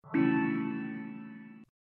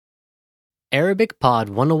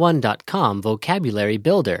ArabicPod101.com Vocabulary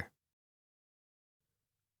Builder.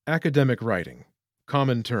 Academic writing.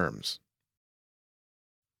 Common terms.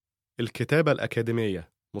 الكتابة الأكاديمية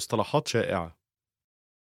مصطلحات شائعة.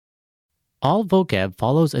 All vocab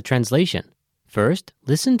follows a translation. First,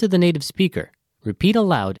 listen to the native speaker. Repeat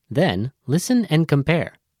aloud, then listen and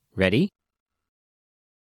compare. Ready?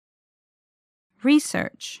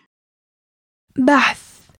 Research.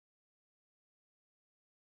 بحث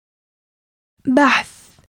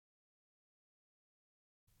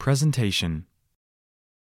Presentation.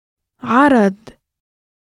 عرض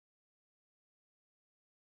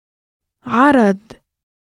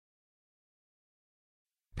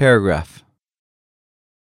Paragraph.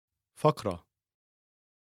 فقرة.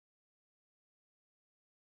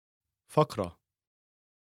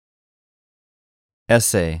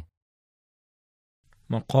 Essay.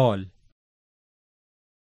 مقال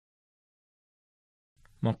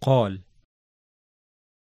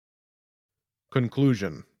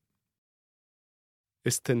Conclusion.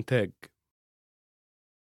 استنتاج.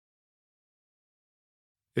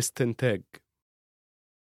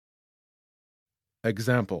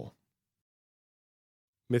 Example.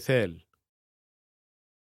 مثال.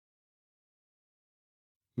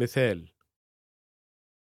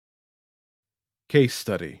 Case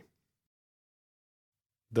study.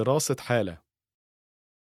 دراسة حالة.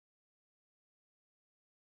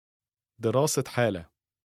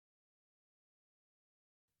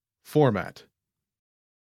 Format.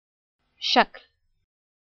 شكل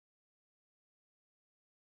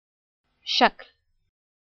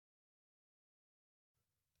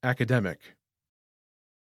Academic.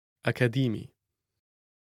 أكاديمي.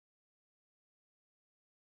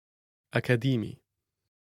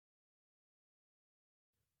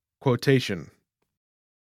 Quotation.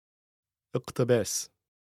 اقتباس.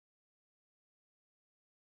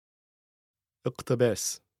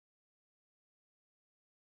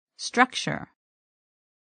 structure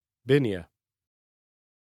بنية.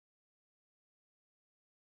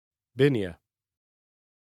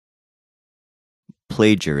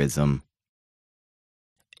 Plagiarism.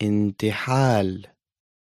 انتحال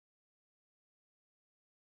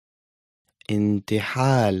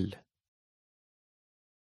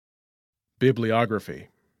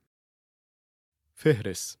Bibliography.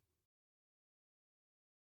 فهرس.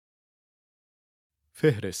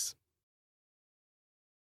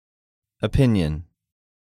 Opinion.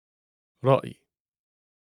 رأي.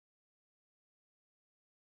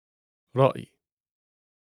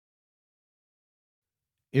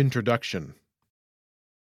 Introduction.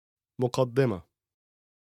 مقدمة.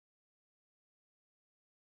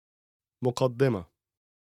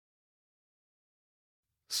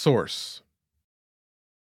 Source.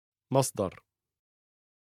 مصدر.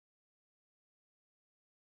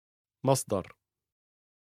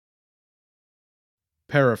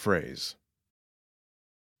 Paraphrase.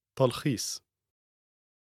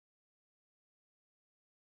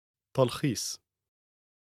 تلخيص.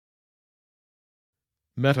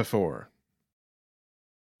 Metaphor.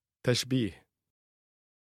 تشبيه.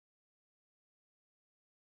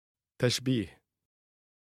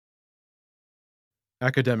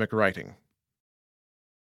 Academic writing.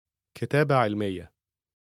 كتابة علمية.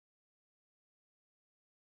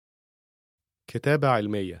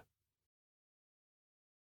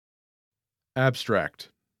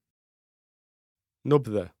 Abstract.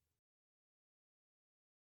 نبذة.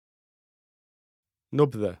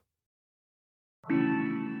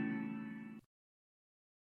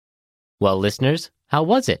 Well, listeners, how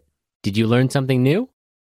was it? Did you learn something new?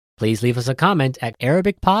 Please leave us a comment at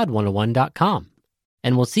ArabicPod101.com.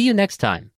 And we'll see you next time.